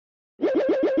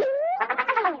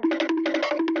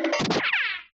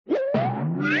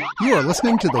You are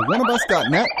listening to the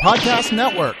oneofus.net podcast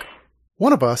network.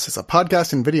 One of Us is a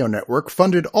podcast and video network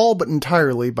funded all but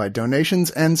entirely by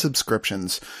donations and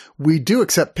subscriptions. We do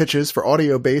accept pitches for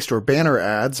audio-based or banner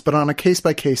ads, but on a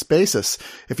case-by-case basis.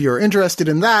 If you are interested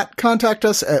in that, contact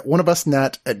us at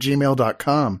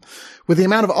oneofusnet@gmail.com. With the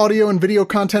amount of audio and video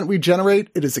content we generate,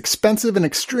 it is expensive and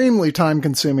extremely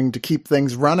time-consuming to keep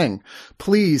things running.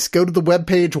 Please go to the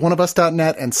webpage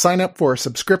oneofus.net and sign up for a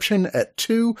subscription at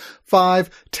 $2, $5,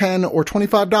 $10, or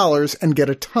 $25 and get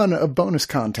a ton of bonus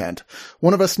content.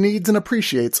 One of Us needs and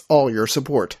appreciates all your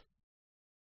support.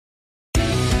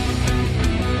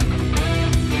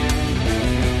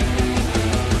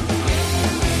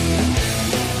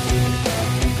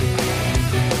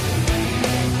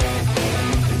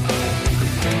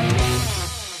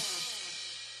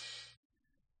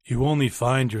 You only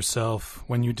find yourself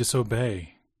when you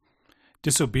disobey.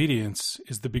 Disobedience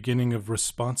is the beginning of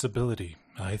responsibility,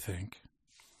 I think.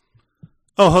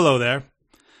 Oh, hello there.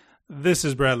 This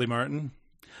is Bradley Martin.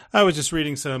 I was just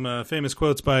reading some famous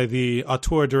quotes by the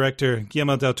auteur-director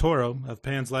Guillermo del Toro of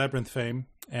Pan's Labyrinth fame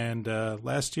and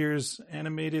last year's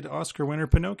animated Oscar winner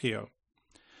Pinocchio.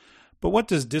 But what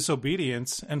does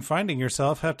disobedience and finding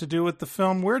yourself have to do with the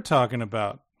film we're talking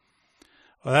about?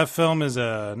 Well, that film is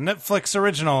a Netflix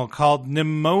original called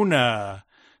Nimona,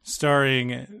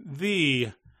 starring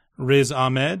the Riz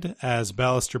Ahmed as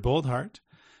Ballister Boldheart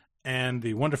and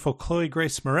the wonderful Chloe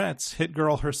Grace Moretz, hit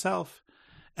girl herself,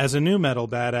 as a new metal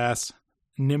badass,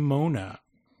 Nimona.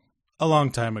 A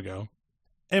long time ago,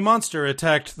 a monster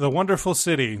attacked the wonderful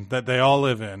city that they all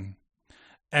live in,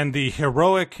 and the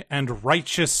heroic and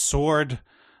righteous sword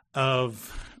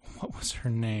of... what was her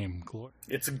name?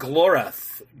 It's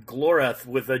Gloreth. Gloreth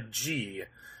with a G.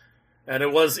 And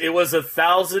it was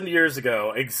 1,000 years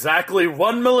ago. Exactly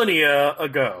 1 millennia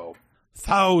ago.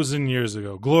 1,000 years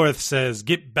ago. Gloreth says,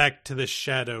 "Get back to the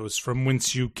shadows from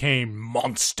whence you came,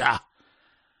 monster."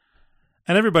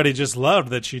 And everybody just loved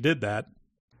that she did that.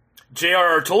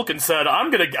 J.R.R. Tolkien said,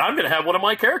 I'm gonna have one of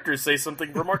my characters say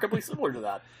something remarkably similar to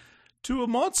that. To a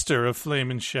monster of flame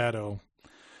and shadow.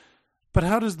 But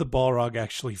how does the Balrog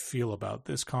actually feel about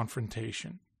this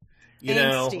confrontation? You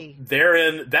know,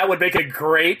 that would make a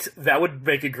great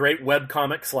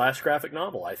webcomic / graphic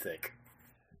novel, I think.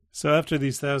 So after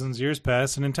these thousands of years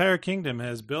pass, an entire kingdom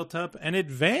has built up and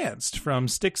advanced from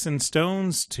sticks and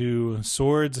stones to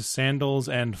swords, sandals,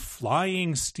 and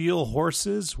flying steel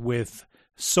horses with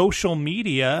social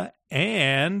media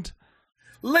and...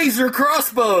 laser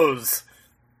crossbows!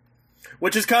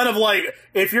 Which is kind of like,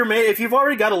 if you've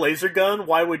already got a laser gun,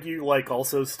 why would you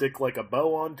also stick a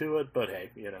bow onto it? But hey,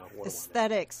 what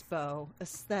aesthetics, Bo.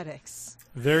 Aesthetics.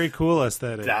 Very cool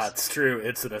aesthetics. That's true.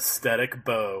 It's an aesthetic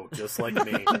bow, just like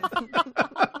me.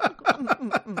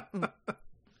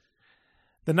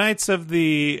 The Knights of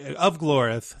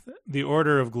Gloreth, the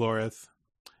Order of Gloreth,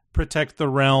 protect the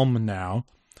realm now.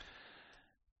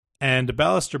 And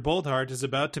Ballister Boldheart is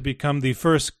about to become the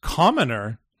first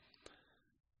commoner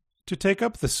to take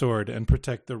up the sword and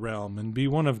protect the realm and be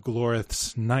one of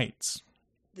Gloreth's knights.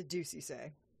 The deuce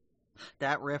say.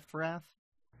 That riffraff?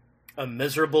 A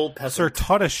miserable peasant. Sir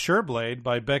Toddus Sureblade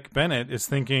by Beck Bennett is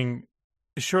thinking,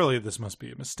 surely this must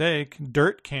be a mistake.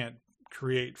 Dirt can't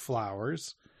create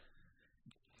flowers.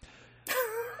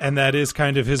 And that is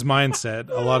kind of his mindset.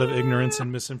 A lot of ignorance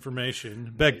and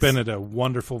misinformation. Beck Bennett, a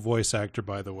wonderful voice actor,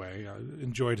 by the way. I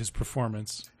enjoyed his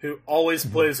performance. Who always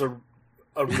plays a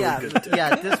really good dick.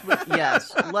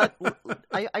 Yes.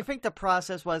 I think the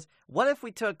process was, what if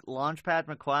we took Launchpad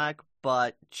McQuack,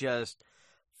 but just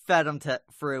fed him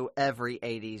through every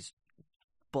 80s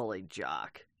bullied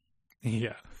jock?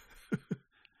 Yeah.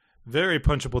 Very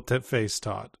punchable face,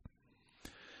 Todd.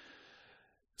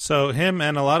 So him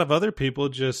and a lot of other people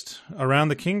just around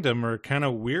the kingdom are kind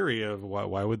of weary of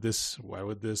why would this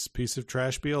piece of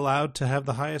trash be allowed to have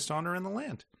the highest honor in the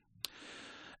land?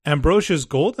 Ambrosia's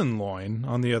golden loin,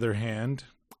 on the other hand,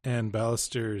 and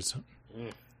Ballister's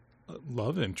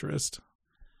love interest,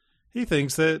 he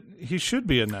thinks that he should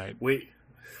be a knight.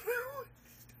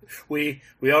 We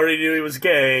already knew he was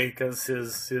gay because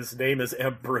his name is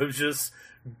Ambrosia's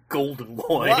Golden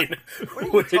Loin. What are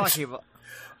you talking about?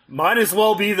 Might as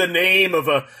well be the name of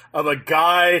a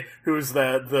guy who's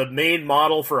the main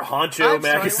model for Honcho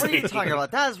magazine. Sorry, what are you talking about?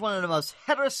 That is one of the most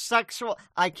heterosexual.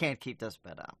 I can't keep this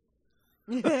bit out.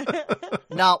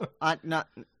 No,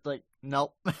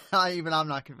 nope. Even I'm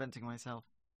not convincing myself.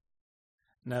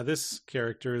 Now, this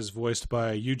character is voiced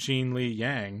by Eugene Lee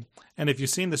Yang, and if you've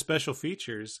seen the special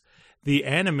features, the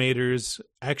animators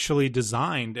actually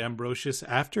designed Ambrosius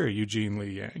after Eugene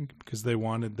Lee Yang because they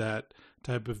wanted that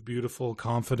type of beautiful,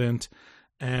 confident,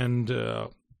 and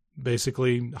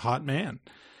basically hot man.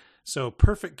 So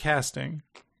perfect casting.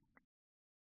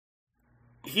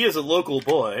 He is a local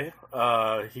boy.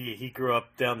 He grew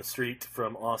up down the street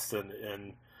from Austin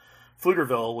in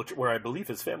Pflugerville, where I believe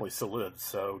his family still lives.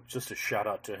 So just a shout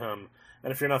out to him.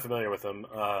 And if you're not familiar with him,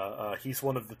 he's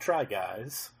one of the Try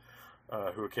Guys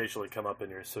who occasionally come up in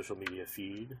your social media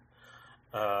feed.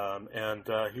 And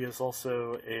he is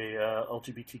also a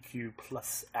LGBTQ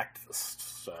plus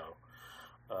activist. So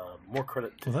more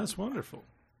credit to him. Well, that's wonderful.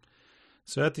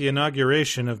 So at the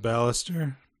inauguration of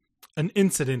Ballister, an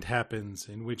incident happens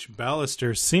in which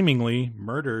Ballister seemingly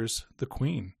murders the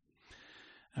queen.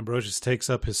 Ambrosius takes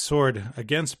up his sword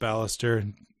against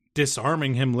Ballister,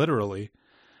 disarming him literally,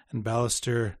 and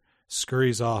Ballister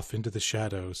scurries off into the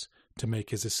shadows to make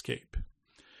his escape.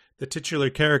 The titular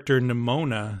character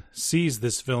Nimona sees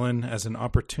this villain as an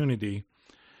opportunity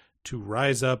to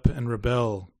rise up and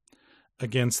rebel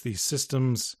against the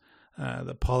systems,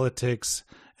 the politics,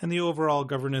 and the overall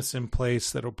governance in place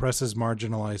that oppresses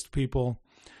marginalized people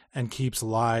and keeps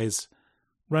lies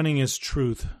running as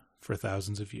truth for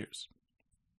thousands of years.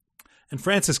 And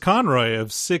Frances Conroy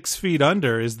of 6 Feet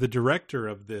Under is the director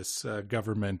of this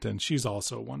government, and she's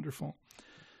also wonderful.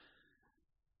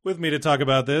 With me to talk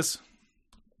about this,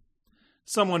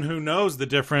 someone who knows the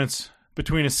difference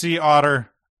between a sea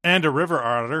otter and a river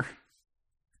otter.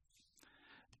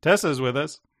 Tessa's with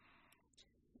us.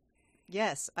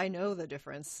 Yes, I know the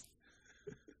difference.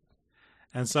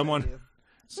 And someone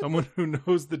who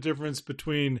knows the difference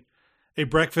between a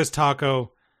breakfast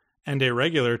taco and a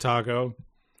regular taco.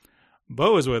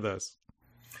 Bo is with us.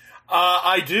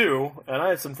 I do, and I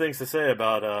have some things to say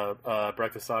about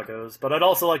breakfast tacos, but I'd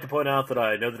also like to point out that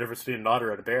I know the difference between an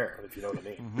otter and a bear, if you know what I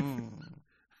mean. Mm-hmm.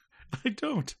 I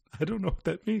don't know what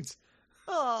that means.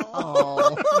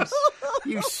 Oh,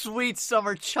 you sweet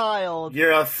summer child.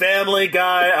 You're a family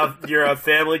guy. You're a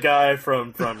family guy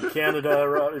from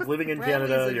Canada, living in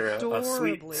Canada. You're a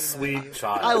sweet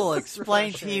child. I will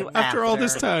explain to you After all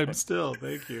this time, still,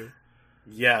 thank you.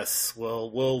 Yes,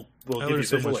 we'll I give you learned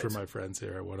so visual much aids. from my friends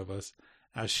here at One of Us.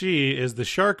 She is the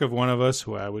shark of One of Us,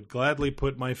 who I would gladly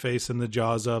put my face in the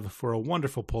jaws of for a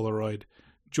wonderful Polaroid.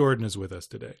 Jordan is with us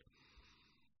today.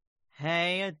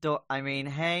 Hey,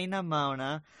 hey,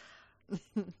 Nimona.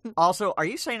 Also, are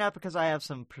you saying that because I have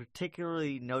some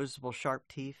particularly noticeable sharp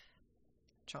teeth?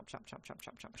 Chomp, chomp, chomp, chomp,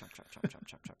 chomp, chomp, chomp, chomp, chomp,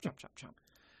 chomp, chomp, chomp, chomp, chomp.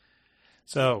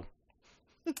 So,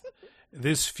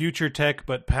 this future tech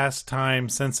but past time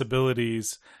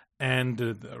sensibilities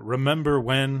and remember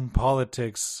when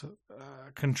politics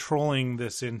controlling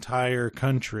this entire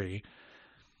country,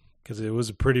 because it was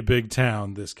a pretty big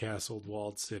town, this castled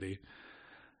walled city.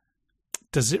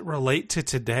 Does it relate to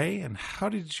today? And how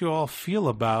did you all feel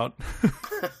about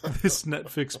this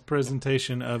Netflix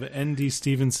presentation of N.D.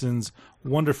 Stevenson's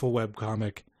wonderful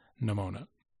webcomic, Nimona?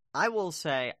 I will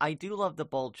say, I do love the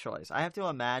bold choice. I have to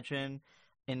imagine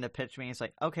in the pitch meeting, it's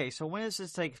like, okay, so when does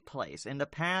this take place? In the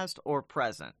past or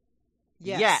present?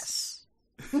 Yes.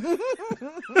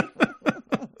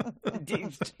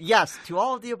 Yes, to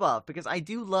all of the above, because I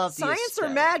do love the Science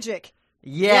aesthetic. or magic?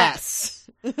 Yes.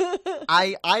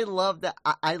 I love that.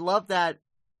 I love that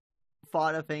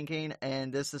thought of thinking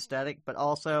and this aesthetic, but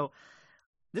also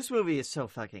this movie is so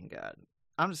fucking good.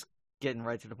 I'm just getting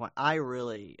right to the point. I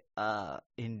really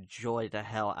enjoyed the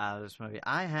hell out of this movie.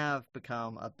 I have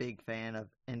become a big fan of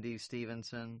N.D.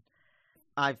 Stevenson.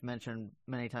 I've mentioned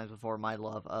many times before my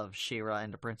love of She-Ra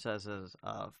and the Princesses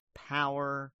of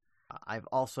Power. I've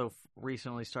also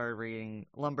recently started reading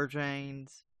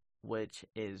Lumberjanes, which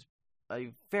is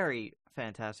a very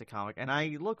fantastic comic, and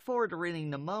I look forward to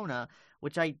reading Nimona,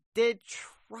 which I did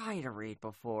try to read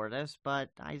before this, but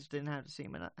I just didn't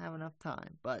have enough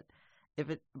time. But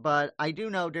I do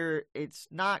know it's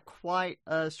not quite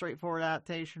a straightforward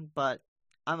adaptation, but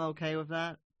I'm okay with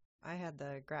that. I had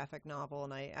the graphic novel,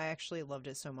 and I actually loved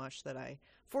it so much that I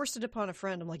forced it upon a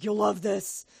friend. I'm like, "You'll love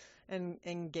this," and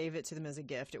gave it to them as a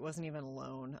gift. It wasn't even a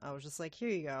loan. I was just like, "Here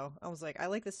you go." I was like, "I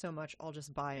like this so much, I'll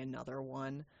just buy another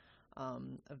one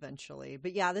eventually."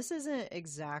 But yeah, this isn't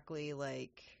exactly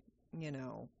like,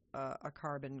 a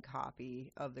carbon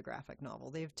copy of the graphic novel.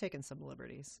 They've taken some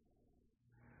liberties.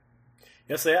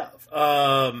 Yes, they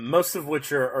have. Most of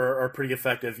which are pretty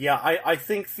effective. Yeah, I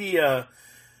think the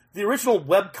original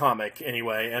webcomic,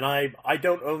 anyway, and I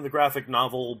don't own the graphic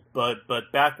novel,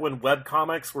 but back when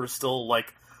webcomics were still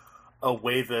like a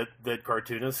way that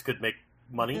cartoonists could make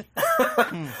money.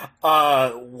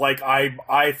 Like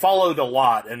I followed a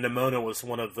lot, and Nimona was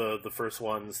one of the first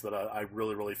ones that I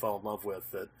really, really fell in love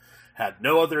with that had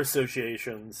no other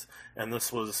associations, and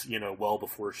this was, well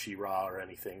before She-Ra or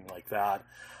anything like that.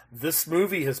 This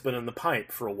movie has been in the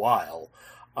pipe for a while,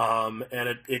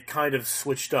 and it kind of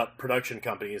switched up production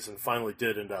companies and finally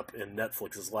did end up in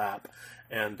Netflix's lap,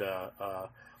 and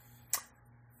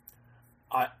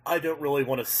I don't really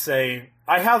want to say...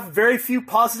 I have very few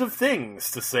positive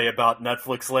things to say about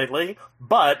Netflix lately,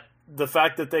 but the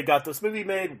fact that they got this movie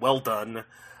made, well done.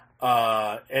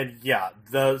 And yeah,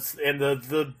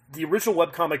 the original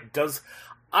webcomic does,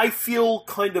 I feel,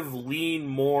 kind of lean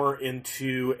more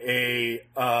into a...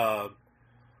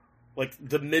 like,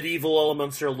 the medieval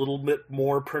elements are a little bit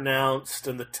more pronounced,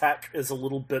 and the tech is a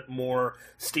little bit more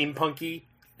steampunky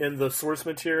in the source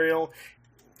material.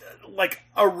 Like,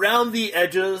 around the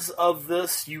edges of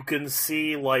this, you can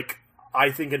see, like, I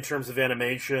think in terms of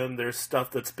animation, there's stuff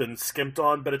that's been skimped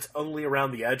on, but it's only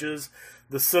around the edges.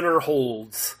 The center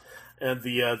holds, and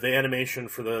the animation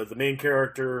for the main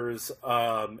characters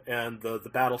and the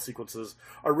battle sequences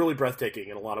are really breathtaking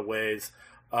in a lot of ways.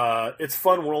 It's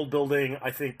fun world building.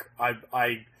 I think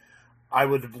I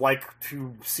would like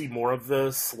to see more of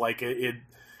this. Like,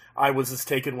 I was as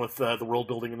taken with the world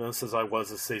building in this as I was,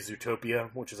 as, say, Zootopia,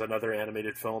 which is another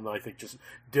animated film that I think just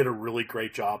did a really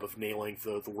great job of nailing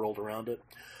the world around it.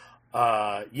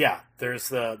 Yeah, there's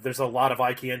a lot of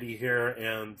eye candy here,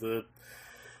 and the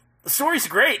story's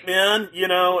great, man.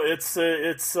 It's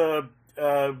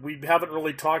we haven't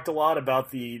really talked a lot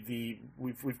about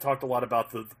we've talked a lot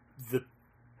about the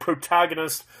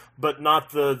protagonist, but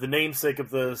not the namesake of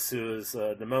this, who is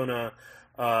Nimona.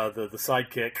 The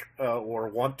sidekick, or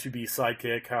want to be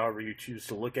sidekick, however you choose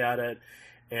to look at it.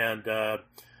 And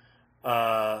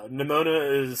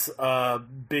Nimona is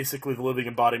basically the living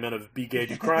embodiment of be gay,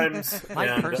 do crimes,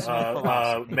 and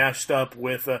mashed up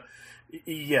with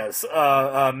maxed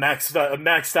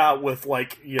out with,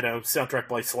 like, soundtrack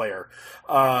by Slayer,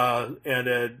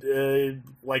 and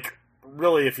like,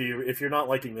 really, if you're not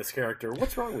liking this character,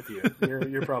 what's wrong with you?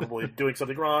 You're probably doing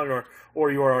something wrong,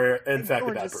 or you are in fact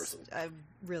a bad person.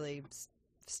 Really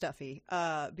stuffy.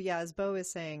 But yeah, as Bo is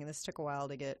saying, this took a while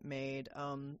to get made.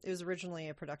 It was originally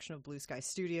a production of Blue Sky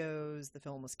Studios. The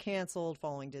film was canceled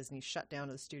following Disney's shutdown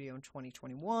of the studio in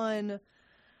 2021.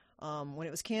 When it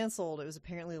was canceled, it was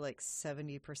apparently like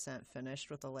 70%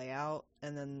 finished with the layout,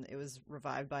 and then it was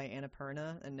revived by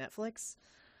Annapurna and Netflix.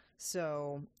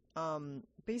 So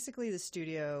basically the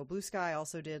studio, Blue Sky,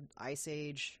 also did Ice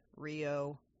Age,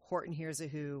 Rio, Horton Hears a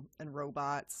Who, and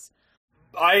Robots.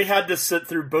 I had to sit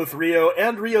through both Rio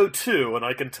and Rio 2, and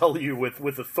I can tell you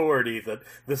with authority that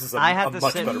this is a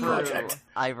much better project.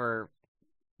 Either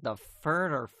the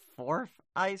third or fourth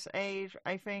Ice Age,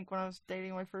 I think, when I was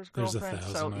dating my first girlfriend.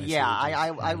 So yeah,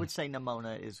 I would say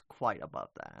Nimona is quite above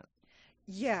that.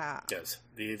 Yeah. Yes.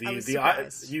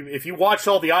 If you watched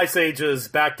all the Ice Ages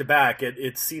back to back,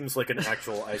 it seems like an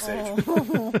actual Ice Age.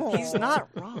 He's not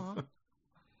wrong.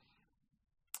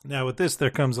 Now, with this,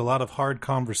 there comes a lot of hard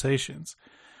conversations.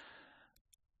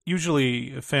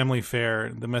 Usually, a family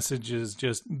fare, the message is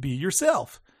just be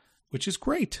yourself, which is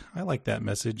great. I like that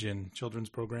message in children's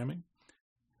programming.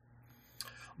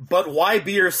 But why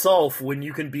be yourself when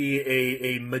you can be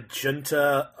a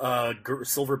magenta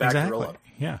silverback gorilla?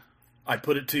 Yeah. I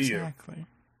put it to you. Exactly.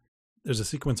 There's a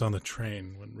sequence on the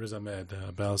train when Riz Ahmed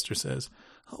Ballister says,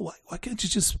 "Oh, why can't you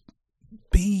just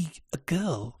be a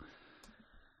girl?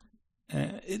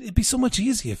 It'd be so much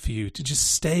easier for you to just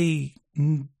stay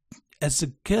as a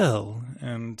girl."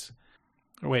 And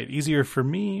wait, easier for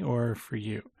me or for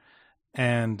you?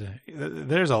 And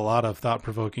there's a lot of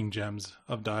thought-provoking gems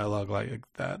of dialogue like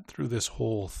that through this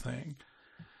whole thing.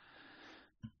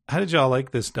 How did y'all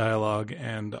like this dialogue?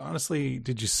 And honestly,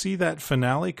 did you see that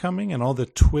finale coming and all the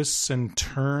twists and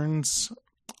turns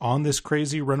on this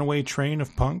crazy runaway train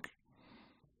of punk?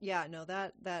 Yeah, no,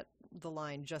 that the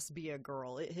line, just be a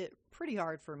girl, it hit pretty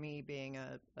hard for me, being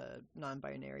a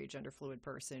non-binary, gender-fluid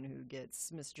person who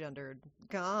gets misgendered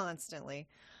constantly.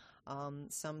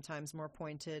 Sometimes more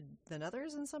pointed than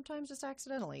others, and sometimes just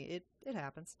accidentally. It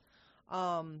happens.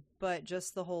 But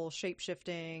just the whole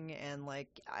shape-shifting, and like,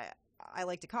 I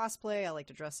like to cosplay, I like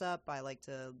to dress up, I like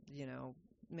to,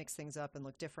 mix things up and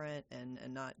look different and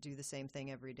not do the same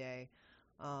thing every day.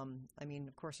 I mean,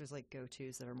 of course, there's like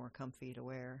go-tos that are more comfy to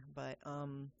wear, but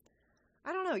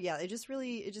I don't know. Yeah, it just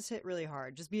hit really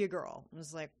hard. Just be a girl. It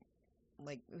was like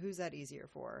who's that easier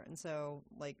for? And so,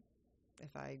 like,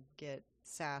 if I get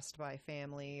sassed by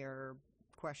family or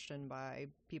questioned by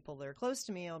people that are close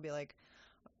to me, I'll be like,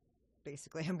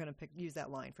 basically, I'm going to use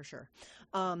that line for sure.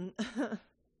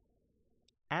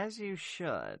 as you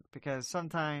should, because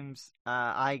sometimes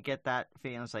I get that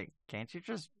feeling. It's like, can't you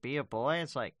just be a boy?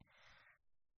 It's like,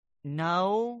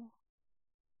 no.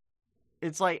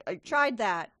 It's like Tried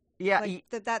that. yeah. Like,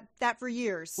 that for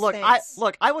years. Look, Thanks.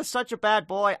 I was such a bad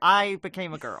boy. I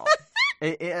became a girl,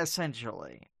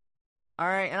 essentially. All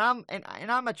right,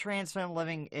 and I'm a trans femme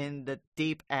living in the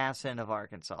deep ass end of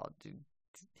Arkansas. Dude,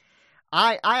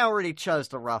 I already chose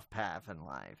the rough path in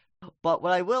life. But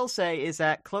what I will say is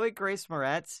that Chloe Grace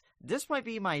Moretz, this might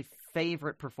be my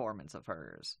favorite performance of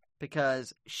hers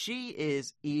because she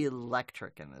is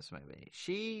electric in this movie.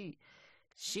 She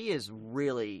is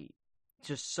really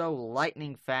just so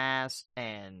lightning fast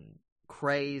and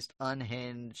crazed,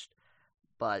 unhinged,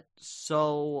 but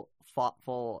so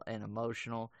thoughtful and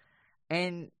emotional.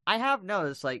 And I have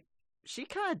noticed, like, she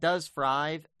kind of does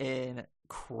thrive in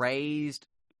crazed,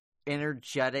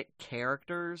 energetic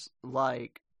characters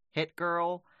like Hit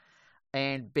Girl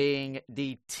and being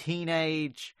the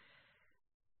teenage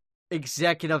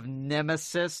executive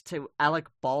nemesis to Alec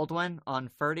Baldwin on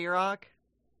 30 Rock.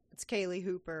 It's Kaylee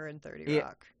Hooper in 30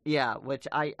 Rock. Yeah, which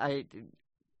I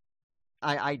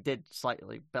did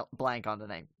slightly blank on the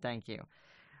name. Thank you.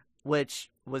 Which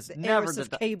was The never heiress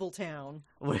of Cabletown.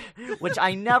 which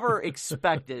I never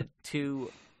expected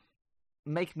to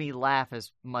make me laugh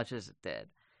as much as it did.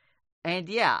 And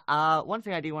yeah, one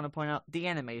thing I do want to point out, the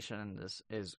animation in this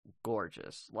is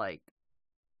gorgeous. Like,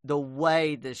 the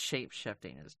way this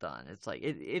shape-shifting is done, it's like,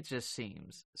 it just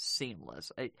seems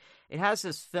seamless. It has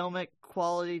this filmic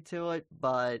quality to it,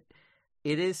 but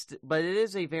it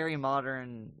is a very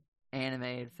modern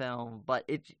animated film, but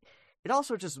it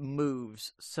also just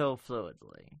moves so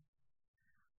fluidly.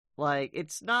 Like,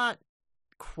 it's not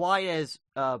quite as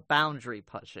boundary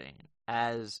pushing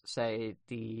as, say,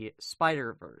 the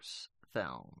Spider-Verse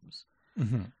films.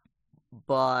 Mm-hmm.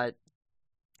 But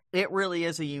it really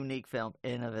is a unique film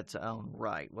in of its own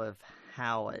right with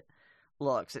how it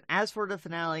looks. And as for the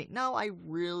finale, no, I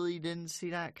really didn't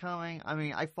see that coming. I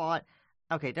mean, I thought,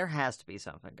 okay, there has to be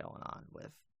something going on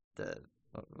with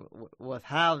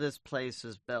how this place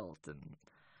is built and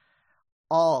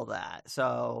all that.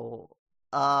 So,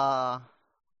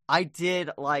 I did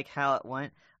like how it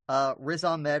went. Riz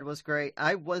Ahmed was great.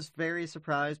 I was very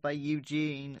surprised by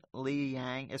Eugene Lee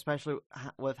Yang, especially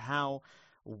with how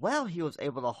well he was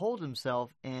able to hold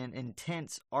himself in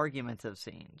intense argumentative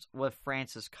scenes with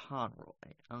Francis Conroy.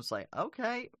 I was like,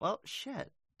 okay, well,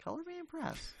 shit. Color me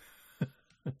impressed.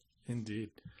 Indeed.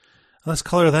 Let's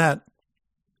color that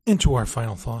into our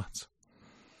final thoughts.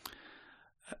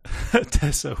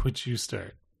 Tessa, would you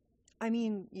start? I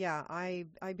mean, yeah, I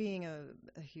being a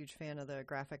huge fan of the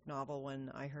graphic novel,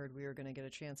 when I heard we were going to get a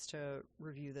chance to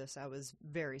review this, I was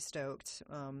very stoked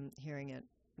hearing it,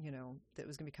 that it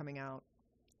was going to be coming out.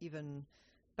 Even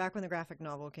back when the graphic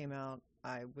novel came out,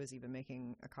 I was even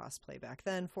making a cosplay back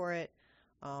then for it.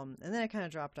 And then I kind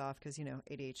of dropped off because,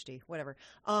 ADHD, whatever.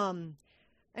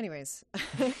 Anyways.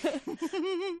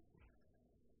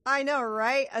 I know,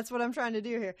 right? That's what I'm trying to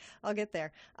do here. I'll get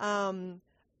there.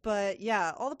 But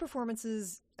yeah, all the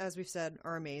performances, as we've said,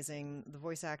 are amazing. The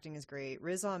voice acting is great.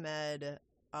 Riz Ahmed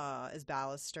is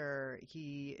Ballister.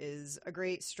 He is a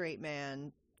great straight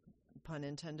man, pun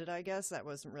intended, I guess. That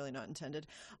wasn't really not intended.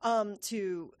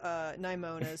 To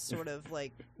Nimona's sort of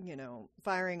like,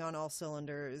 firing on all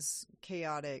cylinders,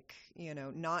 chaotic,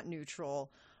 not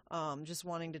neutral, just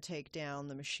wanting to take down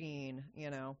the machine,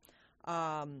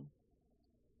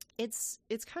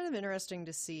 It's kind of interesting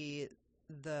to see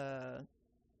the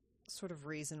sort of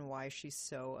reason why she's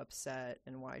so upset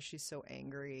and why she's so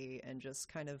angry, and just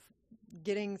kind of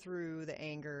getting through the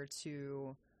anger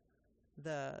to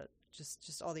the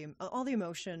just all the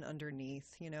emotion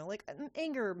underneath, like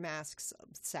anger masks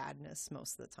sadness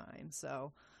most of the time.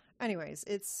 So anyways,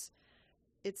 it's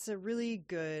a really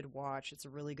good watch. It's a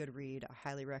really good read. I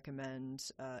highly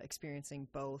recommend experiencing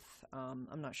both. I'm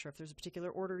not sure if there's a particular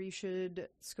order you should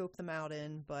scope them out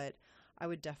in, but I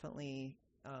would definitely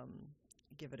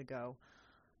give it a go.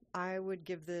 I'd probably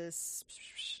give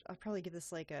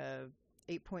this like a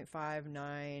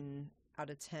 8.59 out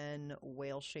of 10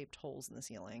 whale-shaped holes in the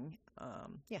ceiling.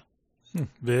 Yeah.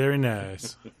 Very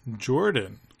nice.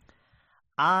 Jordan.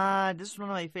 This is one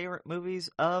of my favorite movies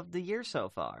of the year so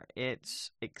far.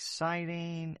 It's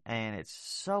exciting, and it's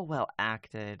so well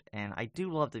acted, and I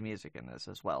do love the music in this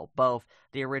as well. Both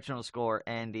the original score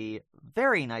and the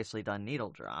very nicely done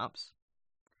needle drops.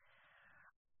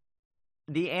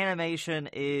 The animation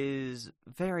is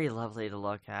very lovely to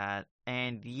look at,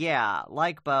 and yeah,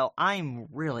 like Bo, I'm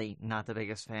really not the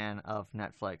biggest fan of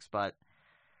Netflix, but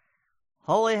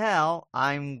holy hell,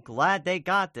 I'm glad they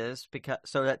got this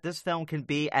so that this film can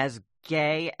be as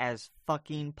gay as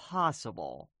fucking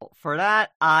possible. For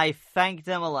that, I thank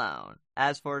them alone.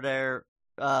 As for their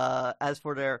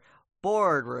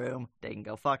boardroom, they can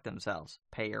go fuck themselves.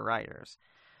 Pay your writers.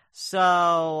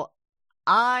 So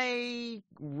I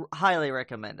highly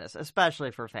recommend this,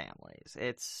 especially for families.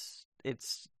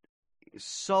 It's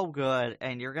so good,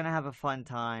 and you're gonna have a fun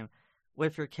time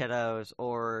with your kiddos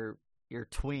or your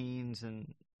tweens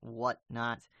and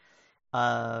whatnot.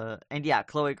 And yeah,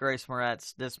 Chloe Grace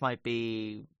Moretz, this might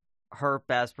be her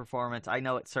best performance. I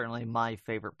know it's certainly my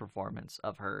favorite performance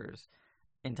of hers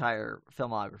entire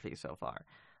filmography so far.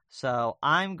 So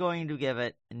I'm going to give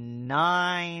it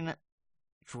 9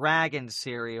 dragon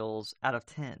cereals out of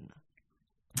 10.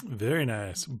 Very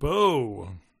nice.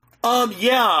 Bo.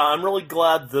 Yeah, I'm really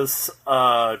glad this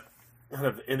kind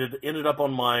of ended up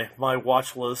on my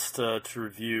watch list to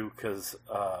review because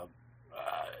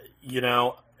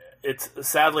it's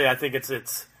sadly I think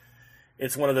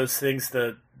it's one of those things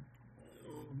that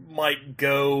might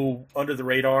go under the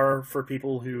radar for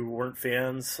people who weren't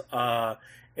fans.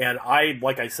 And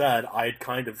like I said, I'd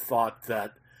kind of thought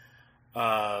that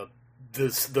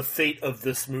the fate of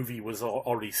this movie was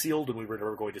already sealed and we were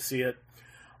never going to see it.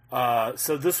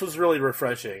 So this was really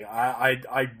refreshing.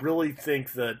 I really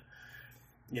think that,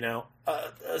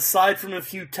 aside from a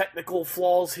few technical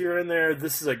flaws here and there,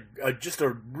 this is just a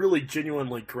really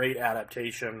genuinely great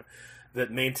adaptation that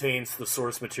maintains the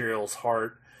source material's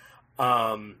heart.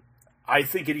 I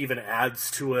think it even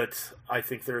adds to it. I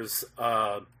think there's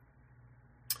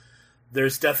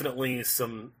definitely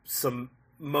some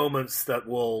moments that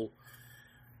will,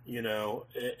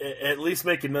 at least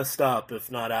make you messed up, if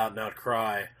not out and out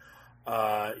cry.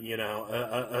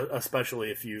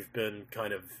 Especially if you've been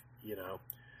kind of,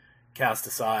 cast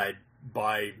aside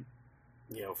by,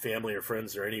 family or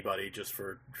friends or anybody just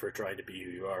for trying to be who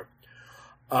you are.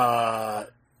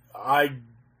 I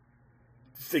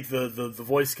think the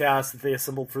voice cast that they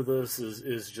assembled for this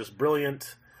is just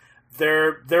brilliant.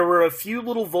 There were a few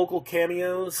little vocal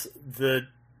cameos that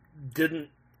didn't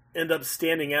end up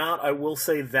standing out. I will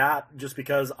say that just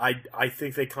because I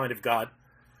think they kind of got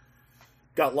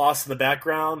lost in the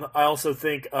background. I also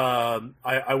think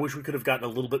I wish we could have gotten a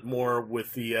little bit more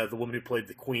with the woman who played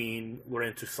the Queen.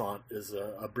 Lorraine Toussaint is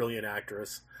a brilliant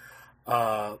actress,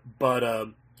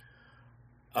 but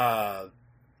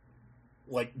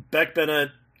like Beck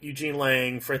Bennett, Eugene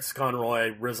Lang, Francis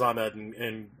Conroy, Riz Ahmed,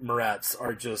 and Moretz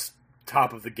are just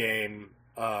top of the game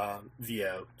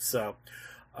VO. So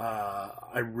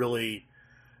I really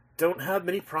don't have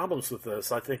many problems with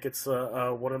this. I think it's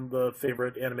one of the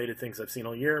favorite animated things I've seen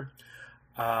all year.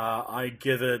 I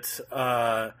give it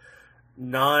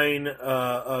 9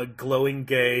 glowing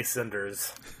gay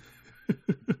cinders.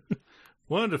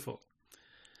 Wonderful.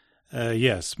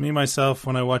 Yes, me, myself,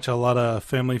 when I watch a lot of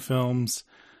family films,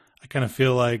 I kind of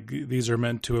feel like these are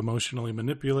meant to emotionally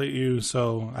manipulate you,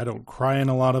 so I don't cry in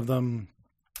a lot of them.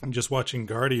 And just watching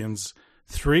Guardians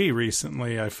 3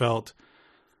 recently, I felt,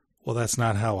 well, that's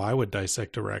not how I would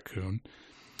dissect a raccoon.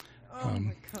 Oh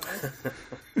my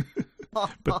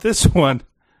god. But this one...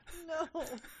 No.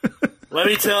 Let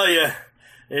me tell you,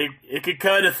 it could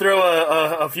kind of throw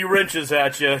a few wrenches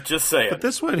at you, just saying. But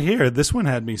this one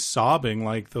had me sobbing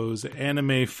like those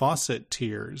anime faucet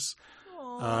tears.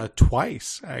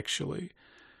 Twice, actually.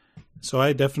 So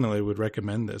I definitely would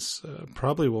recommend this.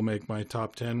 Probably will make my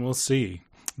top 10. We'll see.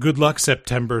 Good luck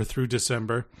September through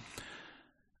December.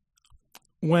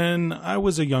 When I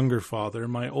was a younger father,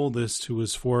 my oldest, who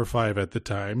was 4 or 5 at the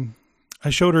time,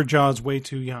 I showed her Jaws way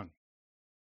too young.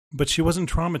 But she wasn't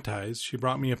traumatized. She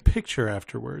brought me a picture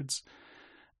afterwards,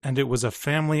 and it was a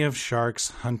family of sharks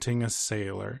hunting a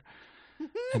sailor.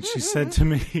 And she said to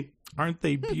me, "Aren't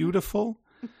they beautiful?"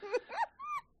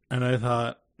 And I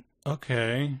thought,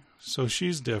 okay, so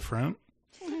she's different.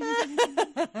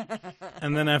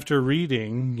 And then after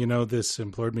reading, this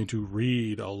implored me to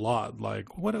read a lot.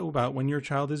 Like, what about when your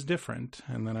child is different?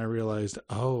 And then I realized,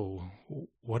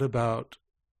 what about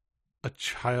a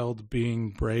child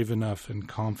being brave enough and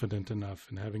confident enough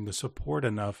and having the support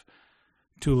enough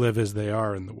to live as they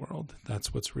are in the world?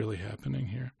 That's what's really happening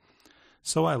here.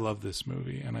 So I love this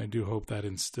movie, and I do hope that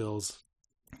instills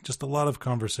just a lot of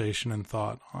conversation and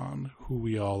thought on who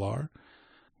we all are.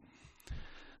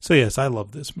 So yes, I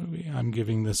love this movie. I'm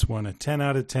giving this one a 10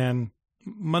 out of 10.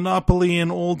 Monopoly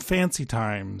in old fancy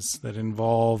times that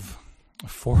involve a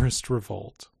forest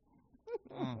revolt.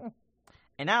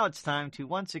 And now it's time to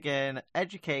once again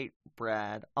educate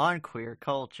Brad on queer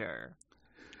culture.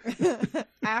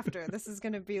 After. This is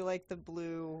going to be like the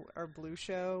blue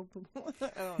show. I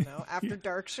don't know. After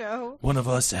dark show. One of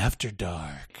us after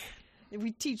dark.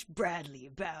 We teach Bradley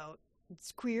about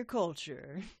it's queer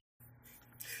culture.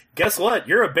 Guess what?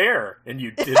 You're a bear, and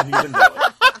you didn't even know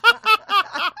it.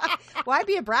 Why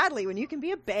be a Bradley when you can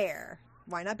be a bear?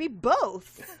 Why not be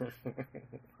both?